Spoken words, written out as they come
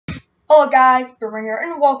Hello guys, Boomer here,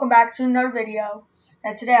 and welcome back to another video.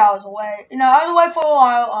 And today I was away. I was away for a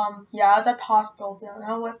while. I was at the hospital feeling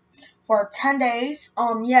ill for 10 days.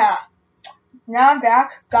 Now I'm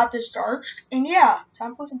back, got discharged, and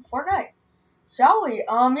time to play some Fortnite. Shall we?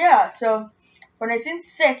 So Fortnite Season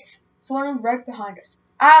 6 is running right behind us.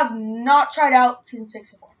 I have not tried out Season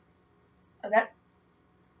 6 before. Is that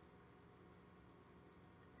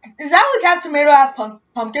what Captain Tomato have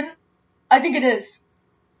pumpkin? I think it is.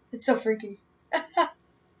 It's so freaky.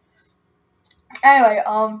 Anyway,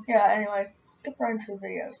 let's get right into the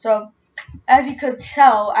video. So, as you could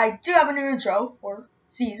tell, I do have a new intro for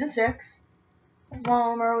Season 6. Where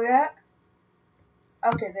are we at?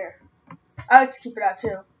 Okay, there. I like to keep it at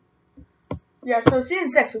 2. Yeah, so Season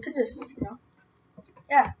 6, we could just,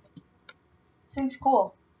 seems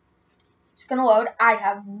cool. It's gonna load. I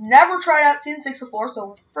have never tried out Season 6 before, so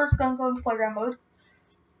we're first gonna go into playground mode.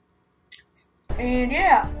 And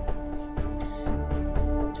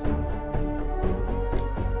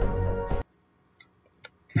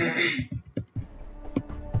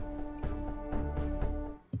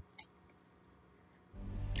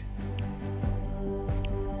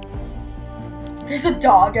there's a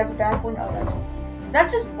dog as a backbone. Oh,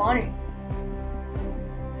 that's just funny.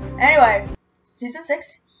 Anyway, Season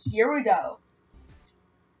 6, here we go.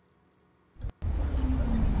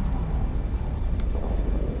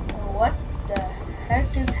 What the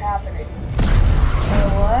heck is happening?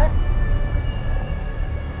 What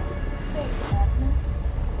is happening?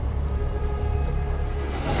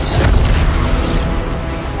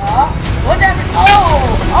 What's happening?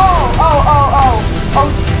 Oh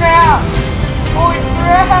snap! Holy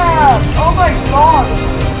crap! Oh my god!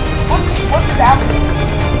 What is happening?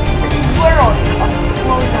 It's literally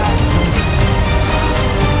slowing down.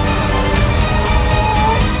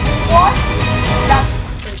 What? That's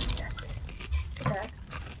crazy. Okay.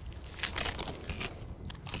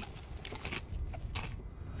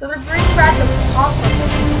 So they're bringing back the pop-up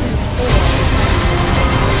of Season 4.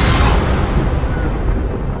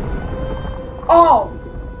 Oh!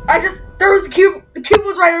 There was the cube! The cube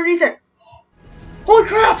was right underneath it! Holy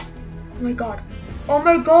crap! Oh my god. Oh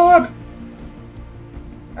my god!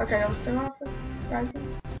 Okay, I'll start off this rising.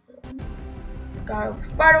 Got a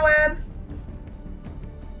spider web.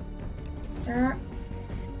 That.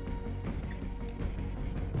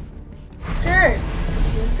 Okay.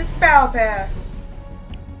 Season 6 Battle Pass.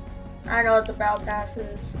 I know what the Battle Pass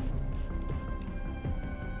is.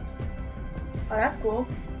 Oh, that's cool.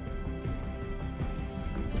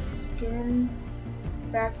 Skin.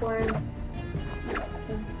 Backbling.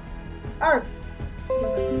 Oh.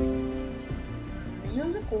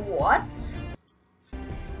 Music, what?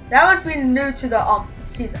 That must be new to the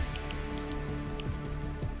season.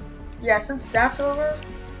 Yeah, since that's over,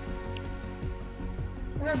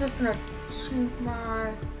 I'm just gonna shoot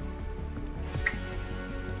my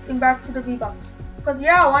thing back to the V-Bucks. Cause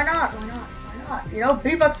why not? Why not? You know,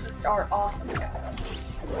 V-Bucks are awesome. Yeah.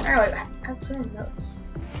 Anyway, I have 2 notes.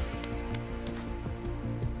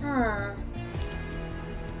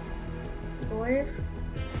 Wave.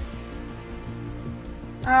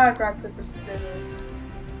 Rock, paper, scissors.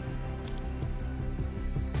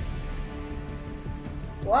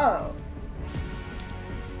 Whoa.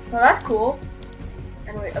 Well, that's cool.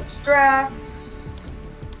 Anyway, abstract.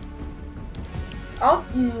 I'll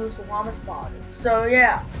use llama spotted. So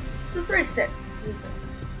this is pretty sick. Use it.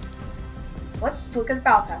 Let's look at the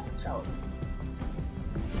battle pass, shall we?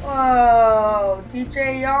 Whoa,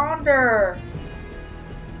 DJ Yonder.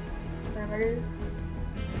 Am I ready?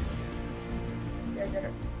 Yeah, I did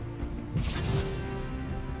it.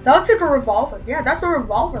 That looks like a revolver. Yeah, that's a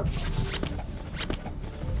revolver.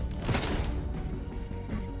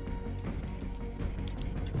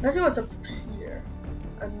 Let's see what's up here.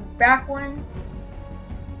 A back wing.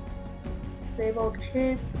 Fabled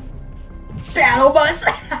Kid. Battle Bus!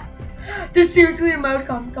 There's seriously a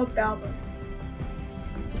emoticon called Battle Bus.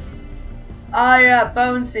 Oh yeah,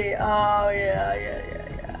 Bonesy. Oh yeah.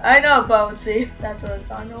 I know Bonesy. That's what I was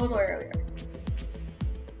talking a little earlier.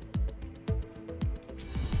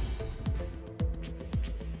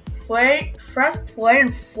 Press play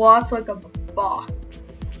and floss like a boss.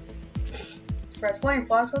 Press play and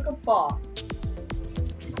floss like a boss.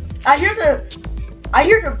 I hear the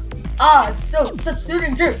it's such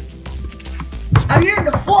soothing too. I'm hearing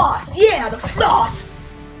the floss. Yeah, the floss.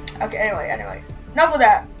 Okay, anyway. Enough of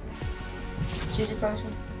that. GG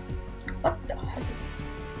potion. What the heck is it?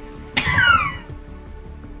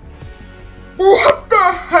 What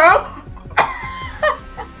the heck?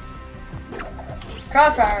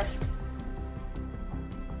 Crossfire.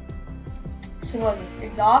 So what is this?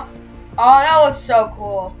 Exhaust? Oh, that looks so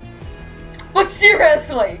cool. But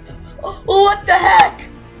seriously, what the heck?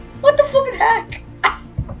 What the fucking heck?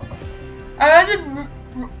 I imagine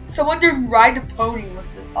someone doing Ride the Pony with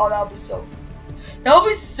this. Oh, that would be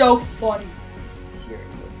so funny.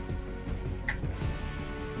 Seriously.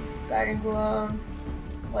 Guiding Gloom.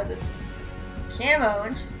 What is this? Camo,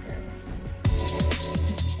 interesting.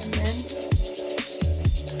 And then,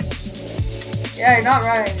 yeah, you're not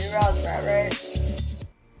running, you realize that, right?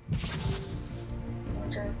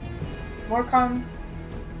 More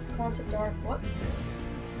concept art. What is this?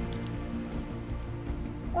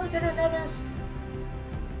 Oh, get another.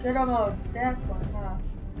 Get on a back one, huh?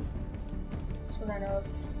 That's what I know of.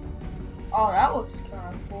 Oh, that looks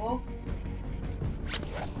kind of cool.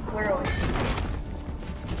 Literally.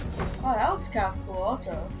 Oh, that looks kind of cool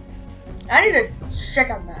also. I need to check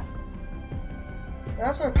on that.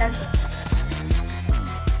 That's what calculator.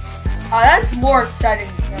 Oh, that's more exciting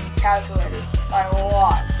than calculator by a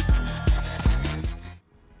lot.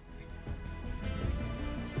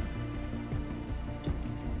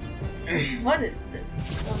 What is this?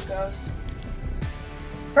 Oh, ghost.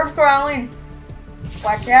 Perfect Halloween.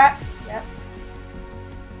 Black cat. Yep.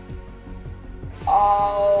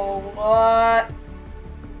 Oh, what?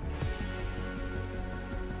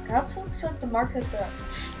 That looks like the mark that the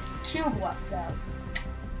cube left out.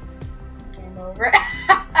 Game over.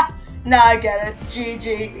 Nah, I get it.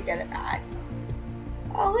 GG. You get it.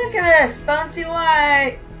 Oh, look at this. Bouncy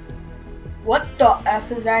light. What the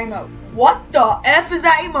F is that emote? What the F is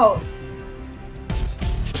that emote?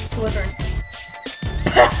 Slytherin.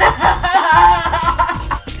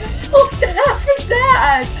 What the F is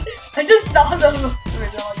that? I just saw the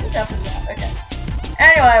what the F is that? Okay.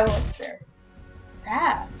 Anyway, what's there?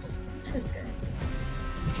 That's interesting.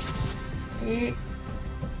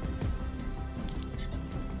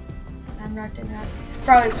 I'm not getting that. It's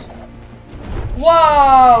probably.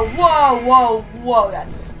 Whoa! Whoa! Whoa! Whoa!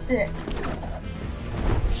 That's sick.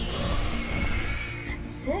 That's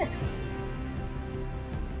sick.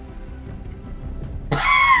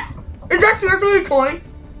 Is that seriously a toy?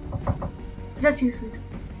 Is that seriously a toy?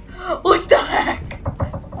 What the heck?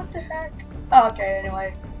 What the heck? Oh, okay,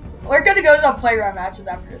 anyway. We're gonna go to the playground matches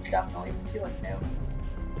after this, definitely, and see what's new.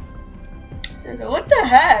 Seriously, what the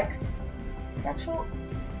heck? Actual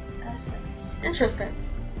essence. Interesting.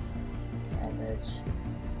 Savage.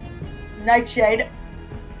 Nightshade.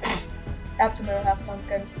 Aftermath, half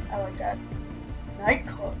pumpkin. I like that. Night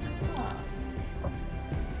cook. Huh.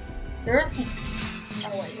 There's the.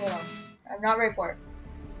 Oh wait, hold on. I'm not ready for it.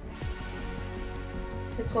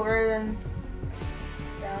 Pixel Raven.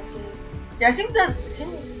 Bouncy. Yeah, I think that.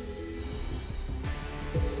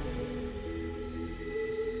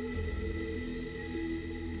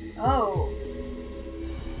 Oh.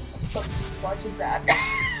 What the fudge is that?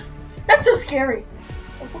 That's so scary.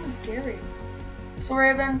 So fucking scary. Pixel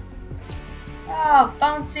Raven. Oh,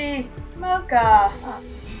 Bouncy Mocha. Huh.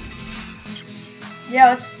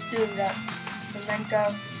 Yeah, let's do that.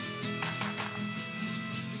 Flamenco.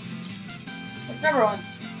 That's number 100.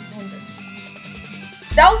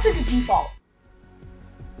 That looks like a default.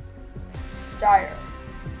 Dire.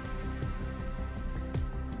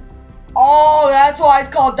 Oh, that's why it's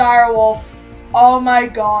called Dire Wolf. Oh my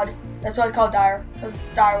god. That's why it's called Dire. Because it's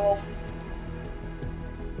Dire Wolf.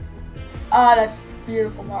 Ah, that's a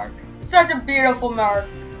beautiful mark. Such a beautiful mark.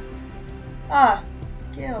 Ah,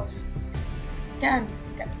 skills. Again.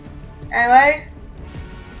 Okay. Anyway.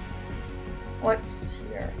 What's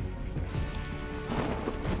here?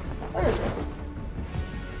 What is this?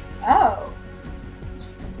 Oh.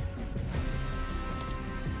 Interesting.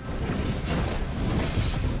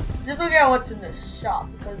 Just look at what's in the shop,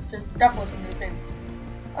 because there's definitely some new things.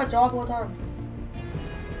 Oh, job well done.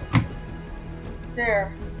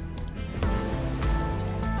 There.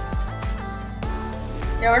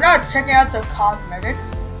 Yeah, we're not checking out the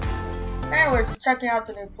cosmetics. And we're just checking out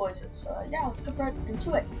the new poisons. So yeah, let's get right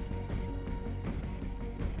into it.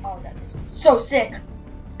 Oh, that's so sick.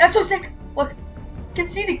 That's so sick. Look, you can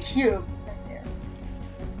see the cube right there.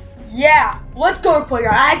 Yeah, let's go to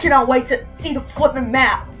playground. I cannot wait to see the flipping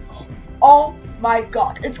map. Oh my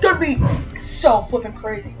god, it's gonna be so flipping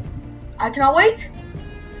crazy. I cannot wait.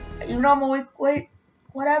 Even though I'm a week late,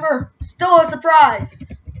 whatever. Still a surprise.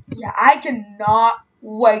 Yeah, I cannot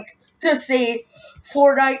wait to see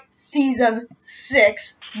Fortnite Season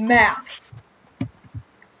 6 map.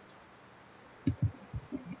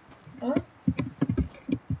 Huh?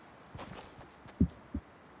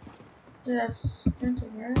 Yeah, that's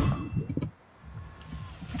sprinting, right?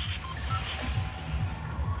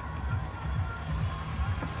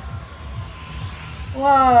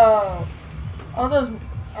 Whoa! All those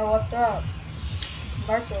are left out.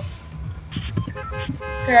 Mark's left.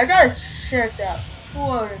 Okay, I gotta check that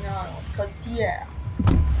floating island, cause yeah.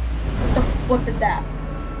 What the flip is that?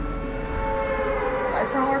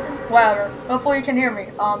 Mic's not working? Whatever. Hopefully you can hear me.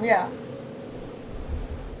 Yeah.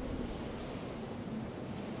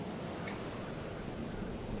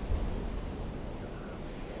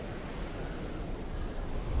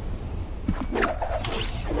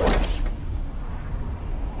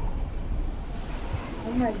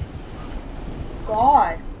 Oh my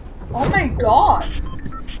god. Oh my god.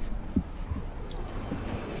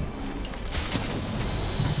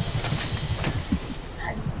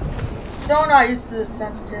 I'm so not used to this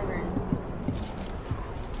sensitivity.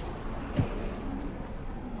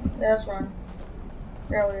 Yeah, let's run.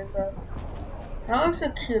 Barely is that. That looks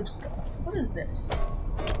like cube stuff. What is this?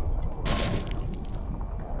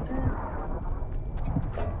 Okay.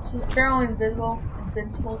 This is barely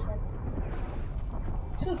invincible type.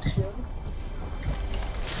 So cute.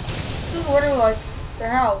 This is literally like their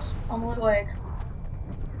house. I'm like,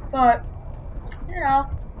 but you know,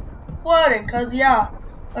 floating. Cause yeah,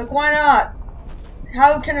 like why not?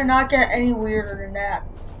 How can it not get any weirder than that?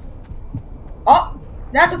 Oh,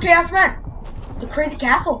 that's what chaos meant. The crazy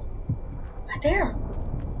castle, right there.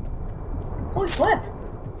 Holy flip!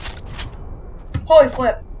 Holy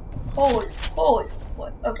flip! Holy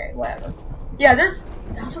flip! Okay, whatever. Yeah, that's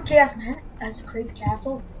what chaos meant as the crazy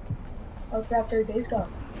castle. Like about 30 days ago.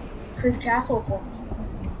 Crazy castle for me.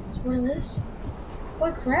 That's what it is.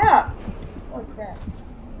 Holy crap! Holy crap!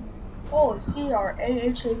 Holy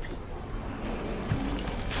CRAHAP.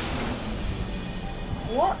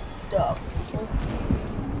 What the fuck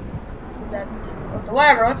does that do? Okay,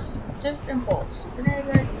 whatever, let's just impulse. Grenade,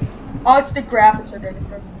 right? Oh, it's the graphics are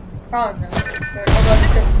different. Probably no. Although I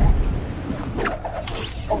think the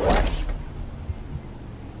graphics. Oh, what?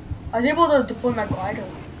 I was able to deploy my glider.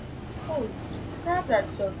 Holy crap, that's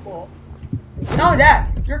so cool. Not only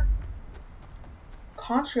that, your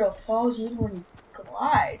contrail follows you when you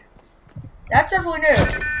glide. That's definitely new.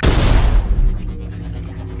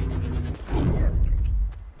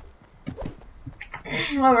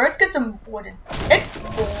 Alright, let's get some wooden.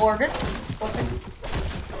 Explore this fucking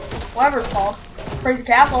whatever it's called. Crazy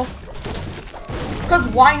castle. Because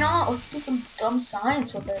why not? Let's do some dumb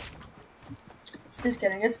science with it. Just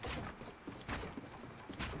kidding. It's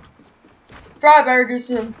probably better to do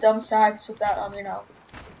some dumb science with that, you know,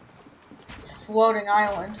 floating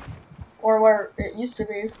island. Or where it used to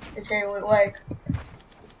be, aka Lake.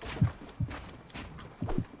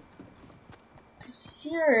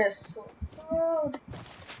 Serious. Oh,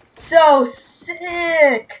 so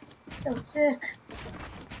sick. So sick.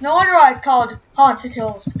 No wonder why it's called Haunted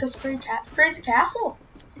Hills, because Crazy Castle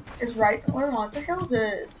is right where Haunted Hills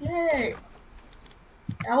is. Yay.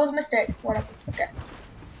 That was a mistake. Whatever. Okay.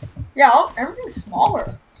 Yeah, oh, everything's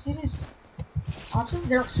smaller. See these options?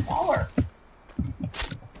 They're smaller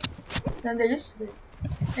than they used to be.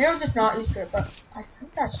 Maybe I'm just not used to it, but I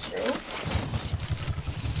think that's true.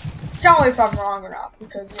 Tell me if I'm wrong or not,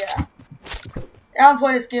 because yeah. I haven't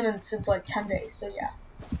played this game since like 10 days, so yeah.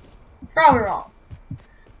 Probably wrong.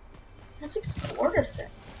 Let's explore this thing.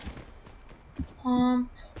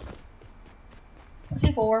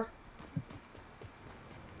 C4.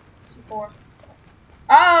 C4.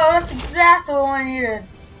 Oh, that's exactly what I needed.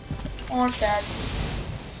 Launch pad.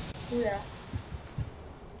 Oh yeah.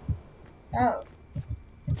 Oh.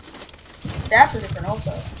 Stats are different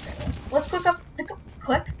also. Okay. Let's pick up, click,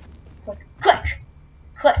 click, click,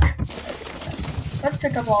 click. Let's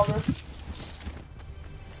pick up all this.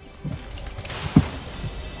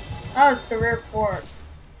 Oh, it's the rear port.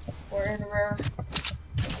 We're in the rear.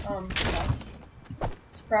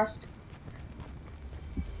 It's pressed.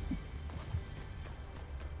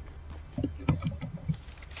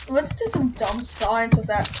 Let's do some dumb science with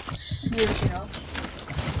that huge, you know,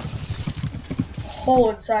 hole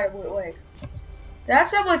inside of Blue Lake.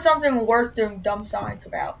 That's definitely something worth doing dumb science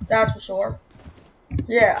about. That's for sure.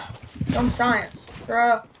 Yeah, dumb science,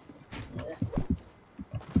 bruh. Yeah.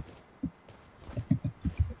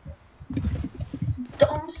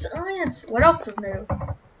 Dumb science. What else is new?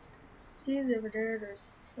 See over there. There's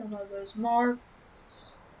some of those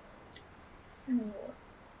marks.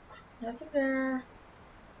 Nothing there.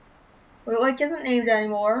 Wait, like isn't named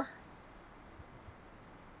anymore.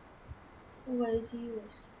 Lazy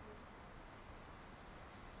whiskey.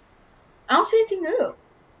 I don't see anything new.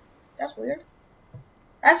 That's weird.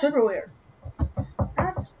 That's super weird.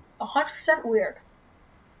 That's 100% weird.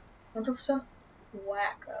 100%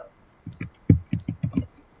 wacko.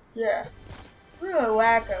 Yeah, it's really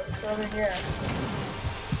wacko. So I mean, yeah.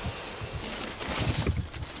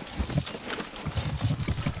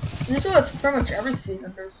 Usually it's pretty much every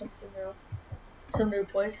season there's something new. Some new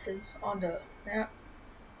places on the map.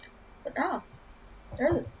 But now,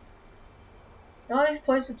 there's it. All these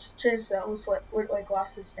places just changed that look like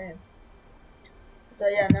last the same. So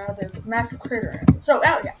yeah, now there's a massive crater in it. So,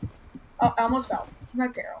 oh yeah. Oh, I almost fell to my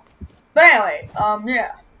peril. But anyway,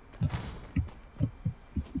 yeah.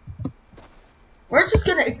 We're just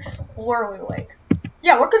gonna explore Lily Lake.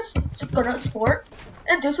 Yeah, we're just gonna explore it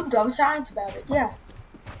and do some dumb science about it. Yeah.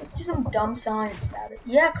 Let's do some dumb science about it.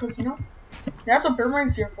 Yeah, cause you know, that's what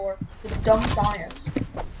Boomerang's here for. The dumb science.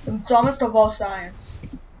 The dumbest of all science.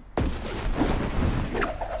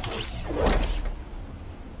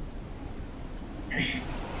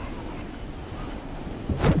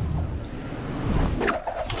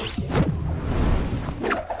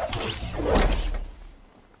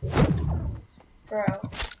 Bro.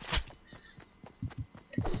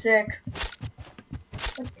 Sick.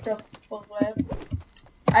 What the fuck?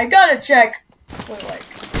 I gotta check. Wait,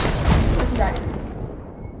 this is accurate.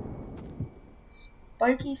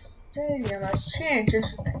 Spiky Stadium has changed.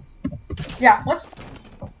 Interesting. Yeah, let's.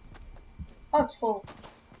 Oh, it's full.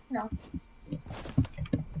 No.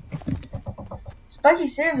 Spiky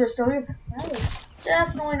Stadiums are still here. I was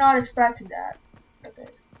definitely not expecting that. Okay.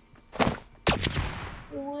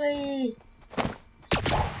 Wait.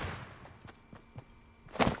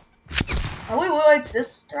 Are we like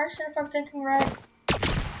this direction if I'm thinking right?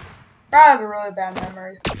 I have a really bad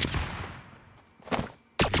memory.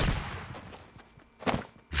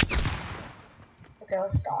 Okay,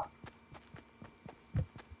 let's stop.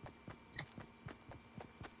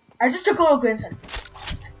 I just took a little glance at it.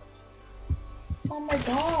 Oh my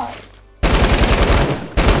god.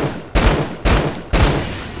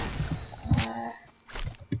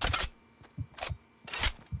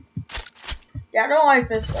 Yeah, I don't like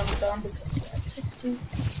this done because it takes too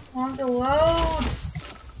long to load.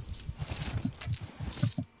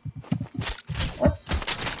 What's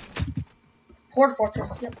Port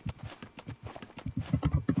Fortress? Yep.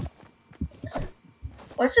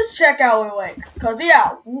 Let's just check out Lily Lake, cause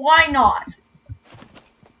yeah, why not?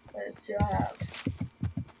 Let's see what I have.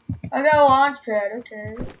 I got a launch pad.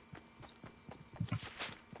 Okay.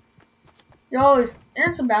 You always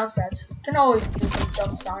and some bounce pads. You can always do some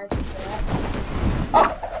dumb science with that.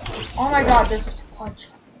 Oh my god, there's just a punch.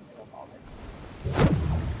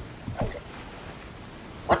 Okay.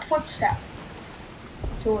 What the fuck just happened?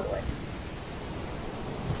 To Lily Lake.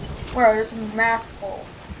 Where there's a massive hole.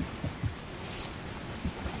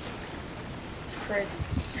 It's crazy.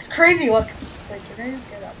 It's crazy, look. Wait, can I just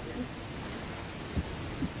get up here?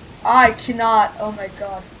 I cannot. Oh my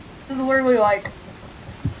god. This is literally like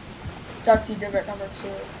Dusty Divot number 2.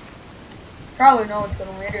 Probably no one's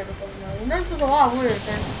gonna land here because no. This is a lot of wood.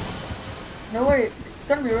 There's no way. It's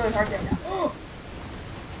gonna be really hard getting out.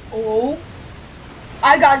 Oh.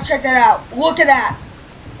 I gotta check that out. Look at that.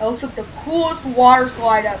 That looks like the coolest water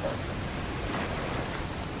slide ever.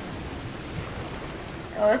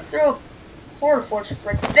 Now let's throw Port Fortress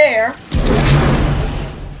right there.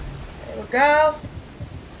 There we go.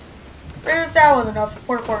 If that was enough,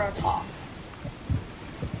 Port Fortress on top.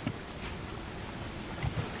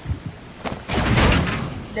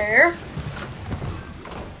 There.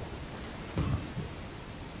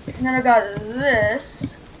 And then I got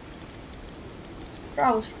this.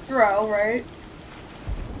 Probably throw, right?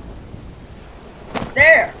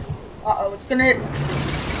 There! Uh-oh, it's gonna hit.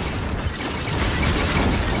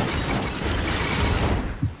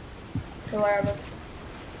 Okay, whatever.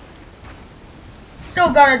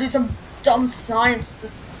 Still gotta do some dumb science to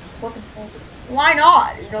flipping thing. Why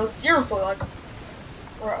not? You know, seriously, like,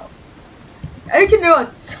 bro. I can do a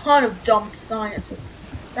ton of dumb science.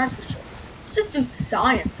 That's for sure. Let's just do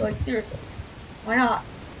science, like, seriously. Why not?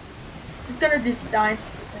 Just gonna do science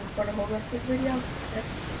with this thing for the whole rest of the video. Yep.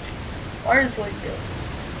 Honestly, too.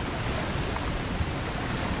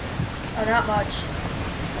 Oh, not much.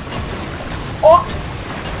 Oh!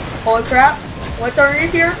 Holy crap. What's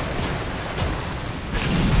underneath here?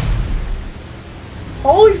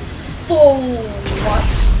 Holy full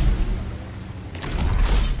what?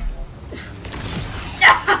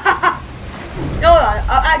 No,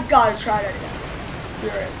 I gotta try that again.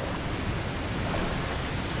 Seriously.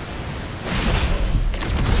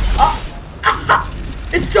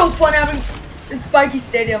 It's so fun having a Spiky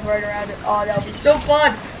Stadium right around it. Oh, that would be so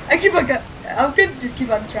fun. I'm gonna just keep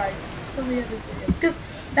on trying this until the end of the video because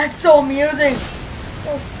that's so amusing.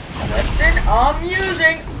 So flippin'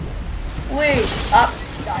 amusing. Wait,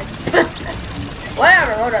 died.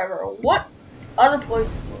 Whatever. What other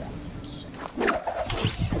place to do that?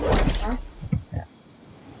 Huh? Yeah.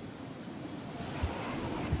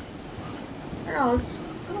 I don't know, let's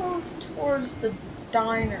go towards the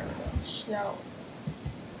diner and chill.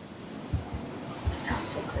 That was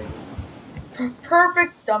so crazy.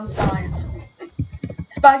 Perfect dumb science.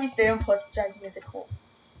 Spiky Stadium plus gigantic hole.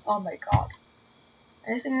 Oh my god.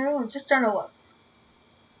 Anything new? I'm just trying to look.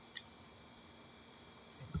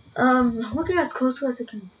 Looking as close as it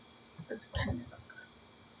can look.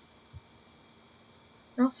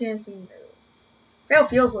 I don't see anything new. Vale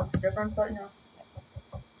Fields looks different, but no.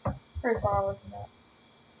 Very far away from that.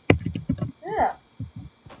 Yeah.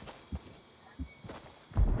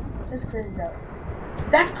 That's crazy though.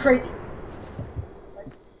 That's crazy.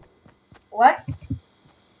 What?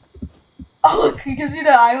 Oh look, you can see the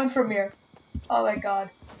island from here. Oh my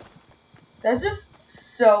god. That's just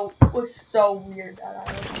so, looks so weird, that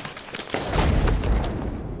island.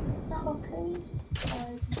 Oh, hey,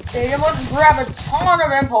 Stadium, let's grab a ton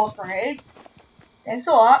of impulse grenades. Thanks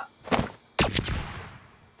a lot.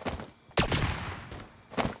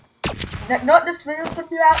 You know what this video is going to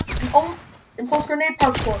be about? Impulse grenade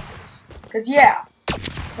parkour. Because yeah,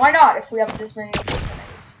 why not if we have this many impulse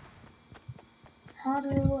grenades? How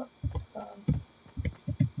do...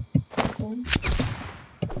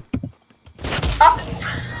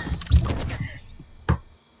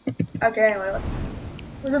 Okay, anyway, let's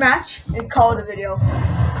do the match and call it a video.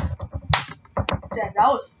 Damn, that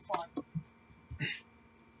was fun.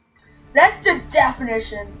 That's the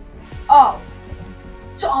definition of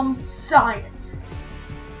dumb science.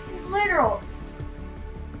 Literal.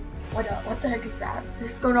 What the heck is that?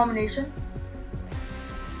 Disco nomination?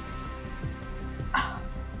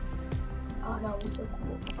 Oh, that was so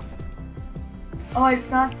cool. Oh, it's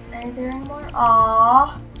not anything anymore?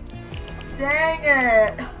 Aww. Dang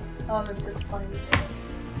it. Oh, that was such a funny video.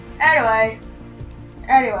 Anyway.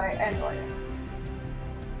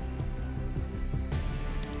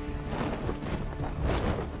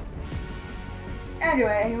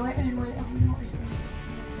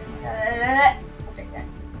 Okay, then.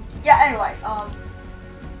 Yeah, anyway,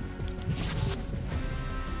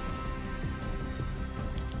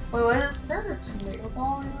 wait, what is there a tomato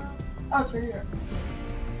ball around? Oh, it's right here.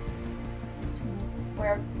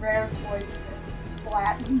 Rare toy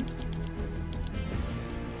splat.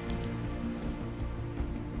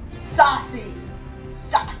 Saucy!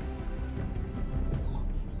 Sauce!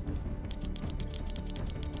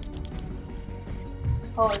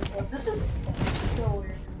 Holy crap, this is so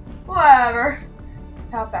weird. Whatever.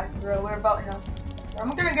 How fast is real? We're about,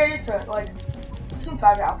 I'm gonna get used to it. Like, some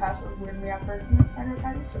 5 out pass was weird to me at first, and I kind of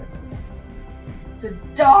got used to it. The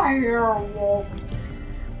dire wolf.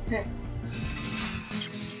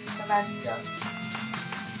 Dementia.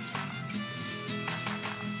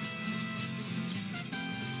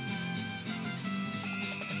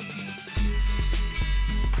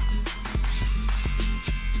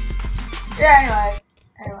 Yeah,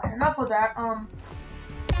 anyway, enough of that.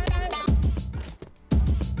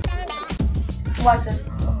 Watch this.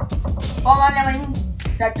 Oh my god,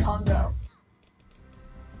 that tongue go.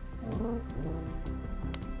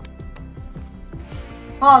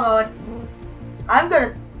 Hold on a moment. I'm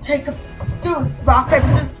gonna do rock, paper,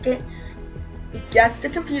 scissors, get against the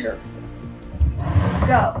computer.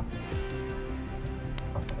 Go.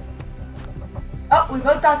 Oh, we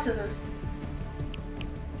both got scissors.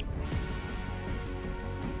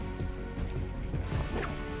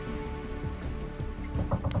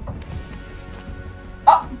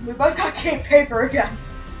 Oh, we both got paper again.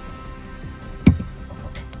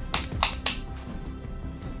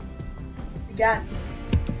 Again.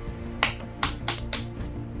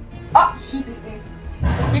 Oh, he beat me.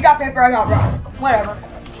 He got paper, I got rock. Whatever.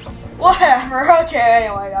 Okay,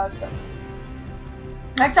 anyway, that was so.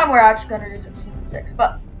 Next time we're actually gonna do some Season 6.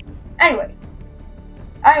 But, anyway.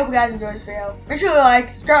 I hope you guys enjoyed this video. Make sure to like,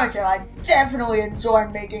 subscribe to my channel. I definitely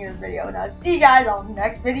enjoyed making this video. And I'll see you guys on the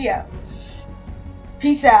next video.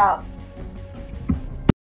 Peace out.